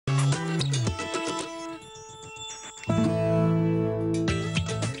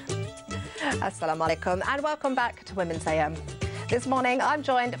Assalamu alaikum and welcome back to Women's AM. This morning I'm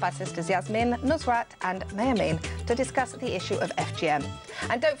joined by sisters Yasmin, Nusrat and Mayameen to discuss the issue of FGM.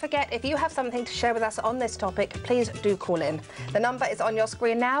 And don't forget, if you have something to share with us on this topic, please do call in. The number is on your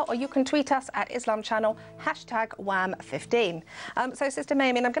screen now, or you can tweet us at Islam Channel, #WAM15. So Sister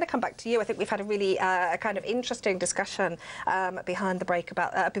Mayameen, I'm going to come back to you. I think we've had a really kind of interesting discussion before the break,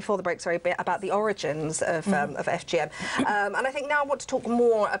 about the origins of FGM. And I think now I want to talk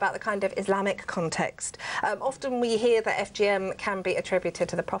more about the kind of Islamic context. Often we hear that FGM can be attributed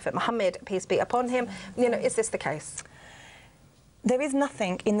to the Prophet Muhammad, peace be upon him. You know, is this the case? There is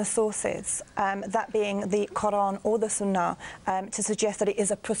nothing in the sources, that being the Quran or the Sunnah, to suggest that it is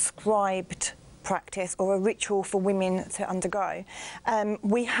a prescribed practice or a ritual for women to undergo.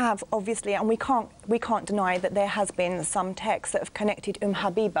 We have obviously, and we can't deny that there has been some texts that have connected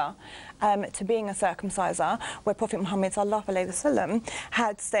Habiba to being a circumciser, where Prophet Muhammad sallallahu alaihi wasallam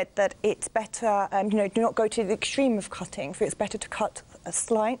had said that it's better, you know, do not go to the extreme of cutting, for it's better to cut a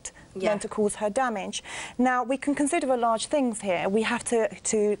slight than to cause her damage. Now, we can consider large things here. We have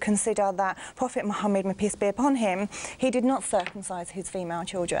to consider that Prophet Muhammad, may peace be upon him, he did not circumcise his female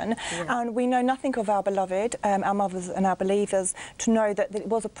children. And we know nothing of our beloved, our mothers and our believers, to know that it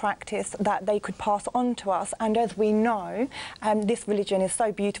was a practice that they could pass on to us. And as we know, this religion is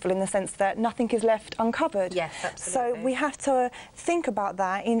so beautiful in the sense that nothing is left uncovered. Yes, absolutely. So we have to think about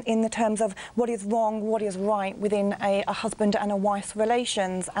that in the terms of what is wrong, what is right within a husband and a wife's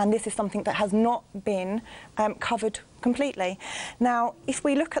relations. And this is something that has not been covered completely. Now, if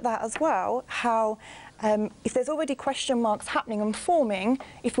we look at that as well, how if there's already question marks happening and forming,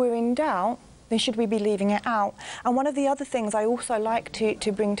 if we're in doubt, then should we be leaving it out? And one of the other things I also like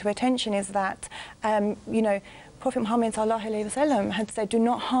to bring to attention is that, you know, Prophet Muhammad sallallahu alaihi wasallam had said, do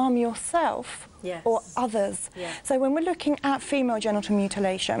not harm yourself or others. So when we're looking at female genital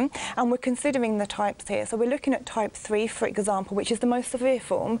mutilation, and we're considering the types here, so we're looking at type 3, for example, which is the most severe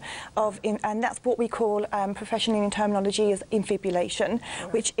form of, and that's what we call professionally in terminology as infibulation,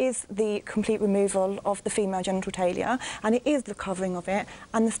 which is the complete removal of the female genitalia, and it is the covering of it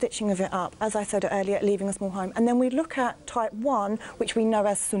and the stitching of it up, as I said earlier, leaving a small home. And then we look at type 1, which we know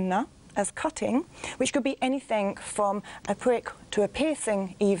as sunnah, as cutting, which could be anything from a prick to a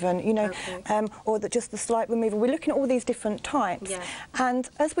piercing even, you know, or just the slight removal. We're looking at all these different types. And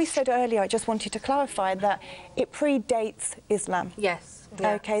as we said earlier, I just wanted to clarify that it predates Islam.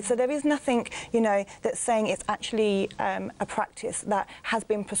 Okay, so there is nothing, you know, that's saying it's actually a practice that has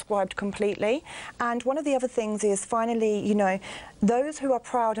been prescribed completely. And one of the other things is, finally, you know, those who are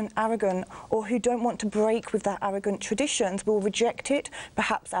proud and arrogant, or who don't want to break with their arrogant traditions, will reject it,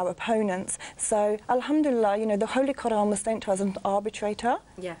 perhaps our opponents. So, alhamdulillah, you know, the Holy Quran was sent to us as an arbitrator.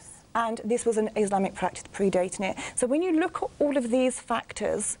 And this was an Islamic practice predating it. So when you look at all of these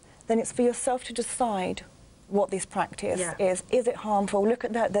factors, then it's for yourself to decide what this practice is. Is it harmful? Look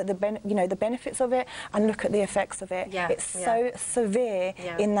at the benefits of it, and look at the effects of it. It's so severe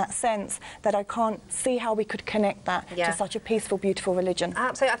in that sense that I can't see how we could connect that to such a peaceful, beautiful religion.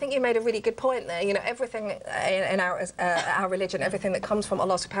 Absolutely. I think you made a really good point there. You know, everything in our religion, everything that comes from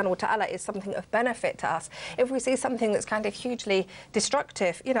Allah subhanahu wa ta'ala is something of benefit to us. If we see something that's kind of hugely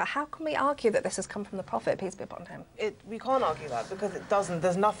destructive, you know, how can we argue that this has come from the Prophet, peace be upon him? We can't argue that, because it doesn't.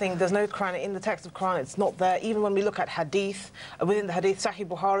 There's nothing, there's no Quran in the text of Quran, it's not there. Even when we look at hadith, within the hadith, Sahih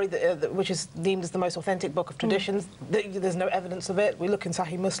Bukhari, which is deemed as the most authentic book of traditions, there's no evidence of it. We look in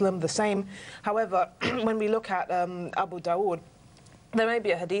Sahih Muslim, the same. However, when we look at Abu Dawood, there may be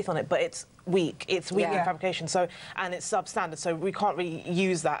a hadith on it, but it's weak. It's weak in fabrication, so, and it's substandard, so we can't really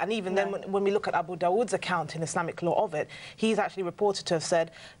use that. And even then, when we look at Abu Dawood's account in Islamic law of it, he's actually reported to have said,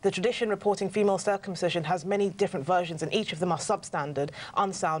 the tradition reporting female circumcision has many different versions, and each of them are substandard,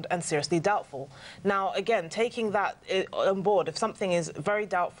 unsound, and seriously doubtful. Now, again, taking that on board, if something is very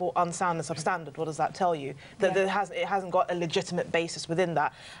doubtful, unsound, and substandard, what does that tell you? That it hasn't got a legitimate basis within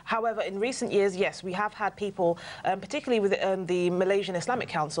that. However, in recent years, yes, we have had people, particularly with the Malaysian Islamic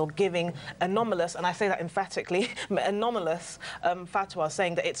Council, giving anomalous, and I say that emphatically, anomalous fatwa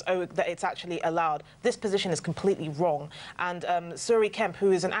saying that it's actually allowed. This position is completely wrong. And Suri Kemp,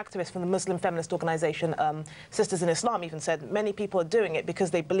 who is an activist from the Muslim feminist organisation Sisters in Islam, even said many people are doing it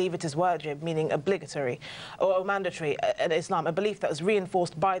because they believe it is wajib, meaning obligatory or mandatory in Islam, a belief that was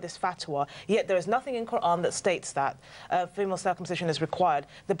reinforced by this fatwa. Yet there is nothing in Quran that states that female circumcision is required.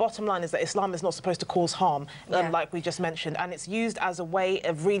 The bottom line is that Islam is not supposed to cause harm, like we just mentioned, and it's used as a way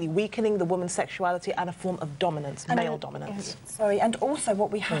of really weakening the woman's sexuality and a form of dominance, male dominance. Sorry, and also what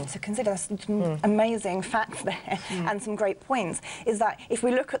we have to consider, some amazing facts there and some great points, is that if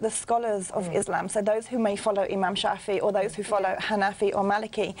we look at the scholars of Islam, so those who may follow Imam Shafi or those who follow Hanafi or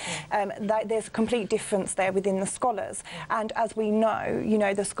Maliki, there's a complete difference there within the scholars. And as we know, you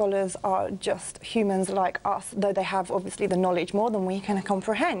know, the scholars are just humans like us, though they have obviously the knowledge more than we can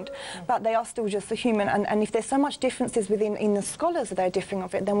comprehend, but they are still just a human. And if there's so much differences in the scholars that they're differing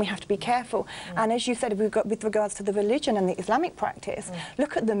of it, then we have to be careful. And as you said, we've got with regards to the religion and the Islamic practice,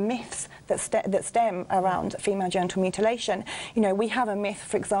 look at the myths that stem around female genital mutilation. You know, we have a myth,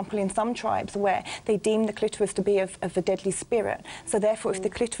 for example, in some tribes where they deem the clitoris to be of a deadly spirit. So therefore, if the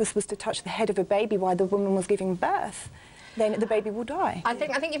clitoris was to touch the head of a baby while the woman was giving birth, then the baby will die. I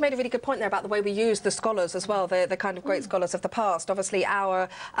think you've made a really good point there about the way we use the scholars as well, the kind of great scholars of the past. Obviously, our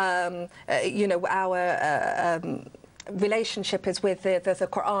relationship is with the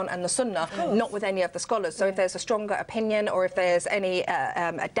Quran and the Sunnah, not with any of the scholars. So if there's a stronger opinion, or if there's any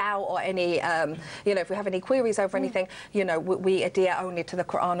a doubt, or any if we have any queries over anything, we adhere only to the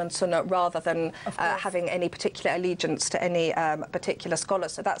Quran and Sunnah rather than having any particular allegiance to any particular scholar.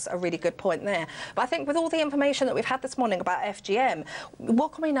 So that's a really good point there. But I think with all the information that we've had this morning about FGM,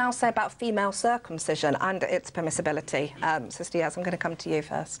 what can we now say about female circumcision and its permissibility? Sister Yaz, I'm going to come to you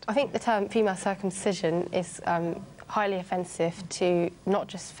first. I think the term female circumcision is highly offensive to not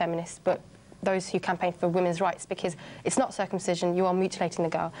just feminists, but those who campaign for women's rights, because it's not circumcision, you are mutilating the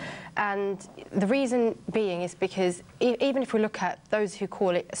girl. And the reason being is because even if we look at those who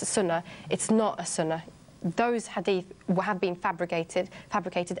call it a sunnah, it's not a sunnah. Those hadith have been fabricated,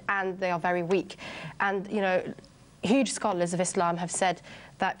 and they are very weak. And, huge scholars of Islam have said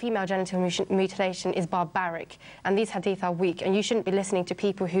that female genital mutilation is barbaric, and these hadith are weak, and you shouldn't be listening to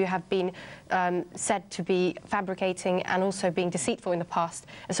people who have been said to be fabricating and also being deceitful in the past.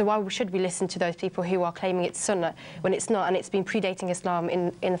 And so why should we listen to those people who are claiming it's sunnah when it's not, and it's been predating Islam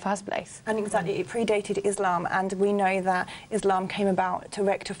in the first place? And exactly, it predated Islam, and we know that Islam came about to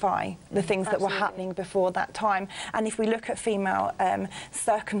rectify the things that were happening before that time. And if we look at female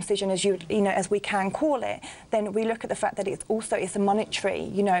circumcision, as we can call it, then we look at the fact that it's a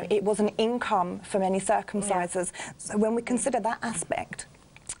monetary. It was an income for many circumcisers. So when we consider that aspect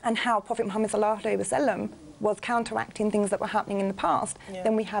and how Prophet Muhammad ﷺ was counteracting things that were happening in the past,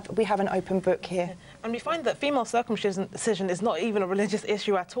 then we have an open book here. And we find that female circumcision is not even a religious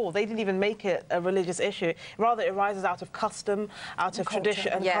issue at all. They didn't even make it a religious issue. Rather, it arises out of custom, out of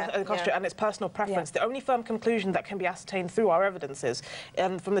tradition, and culture, and its personal preference. The only firm conclusion that can be ascertained through our evidences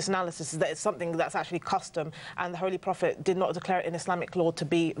from this analysis is that it's something that's actually custom, and the Holy Prophet did not declare it in Islamic law to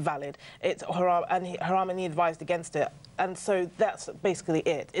be valid. It's haram, and he advised against it. And so that's basically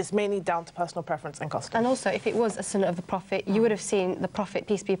it. It's mainly down to personal preference and custom. And also, if it was a sunnah of the Prophet, you would have seen the Prophet,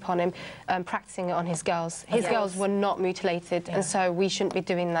 peace be upon him, practicing it on his girls. His girls were not mutilated, and so we shouldn't be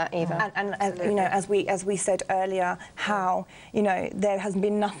doing that either. And as we said earlier, how there has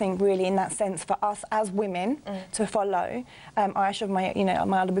been nothing really in that sense for us as women to follow. Aisha, may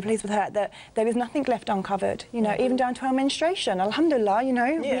Allah be pleased with her, that there is nothing left uncovered. Even down to our menstruation.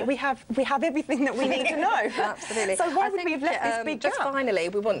 Alhamdulillah, we have everything that we need to know. Absolutely. So why would we have let this big just gap? Finally,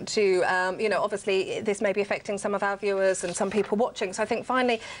 we want to, obviously this may be affecting some of our viewers and some people watching. So I think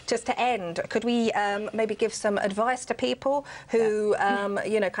finally, just to end, could we maybe give some advice to people who,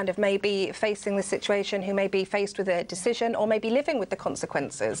 kind of may be facing this situation, who may be faced with a decision or maybe living with the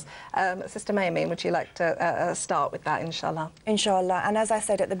consequences? Sister Mayameen, would you like to start with that, inshallah? Inshallah. And as I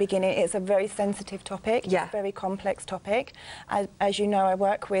said at the beginning, it's a very sensitive topic. Yeah. It's a very complex topic. As you know, I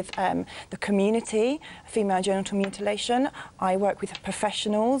work with the community, female genital mutilation. I work with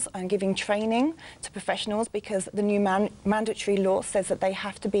professionals and giving training to professionals, because the new mandatory law says that they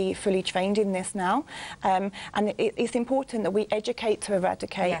have to be fully trained in this now. And it's important that we educate to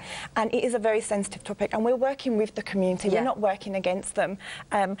eradicate. Yeah. And it is a very sensitive topic, and we're working with the community. We're not working against them.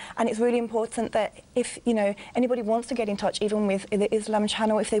 And it's really important that if anybody wants to get in touch, even with the Islam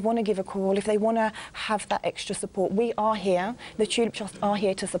channel, if they want to give a call, if they want to have that extra support, we are here. The Tulip Trust are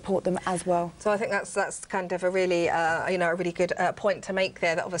here to support them as well. So I think that's kind of a really a really good point to make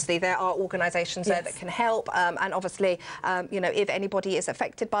there, that obviously there are organisations there that can help, and obviously if anybody is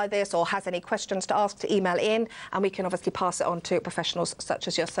affected by this or has any questions to ask, to email in, and we can obviously pass it on to professionals such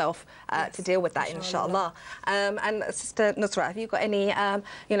as yourself to deal with that, inshallah. And Sister Nusrat, have you got any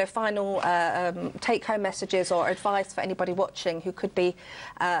final take-home messages or advice for anybody watching who could be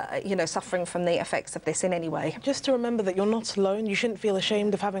suffering from the effects of this in any way? Just to remember that you're not alone. You shouldn't feel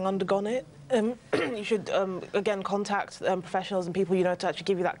ashamed of having undergone it. You should again contact professionals and people to actually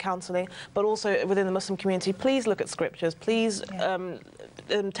give you that counselling. But also within the Muslim community, please look at scriptures. Please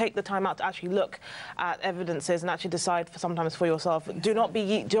take the time out to actually look at evidences and actually decide sometimes for yourself. Do not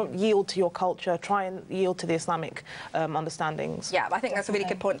don't yield to your culture. Try and yield to the Islamic understandings. Yeah, I think that's a really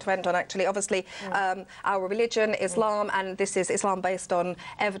good point to end on, actually. Obviously, our religion, Islam, and this is Islam based on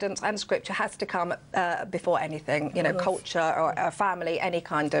evidence and scripture, has to come before anything, you know, culture or family, any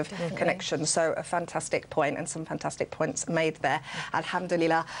kind of connection. So a fantastic point, and some fantastic points made there.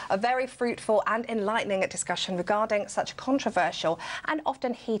 Alhamdulillah. A very fruitful and enlightening discussion regarding such a controversial and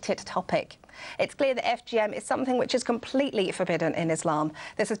often heated topic. It's clear that FGM is something which is completely forbidden in Islam.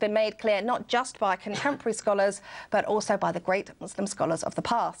 This has been made clear not just by contemporary scholars, but also by the great Muslim scholars of the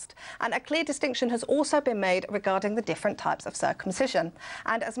past. And a clear distinction has also been made regarding the different types of circumcision.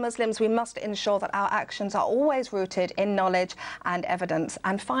 And as Muslims, we must ensure that our actions are always rooted in knowledge and evidence.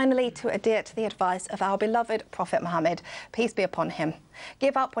 And finally, to adhere to the advice of our beloved Prophet Muhammad, peace be upon him.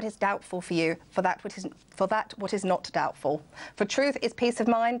 Give up what is doubtful for you, for that what is not doubtful. For truth is peace of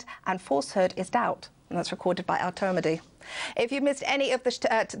mind, and falsehood is doubt. And that's recorded by Al-Tirmidhi. If you missed any of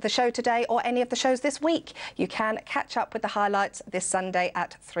the show today or any of the shows this week, you can catch up with the highlights this Sunday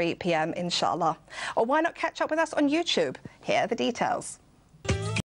at 3 p.m, inshallah. Or why not catch up with us on YouTube? Here are the details.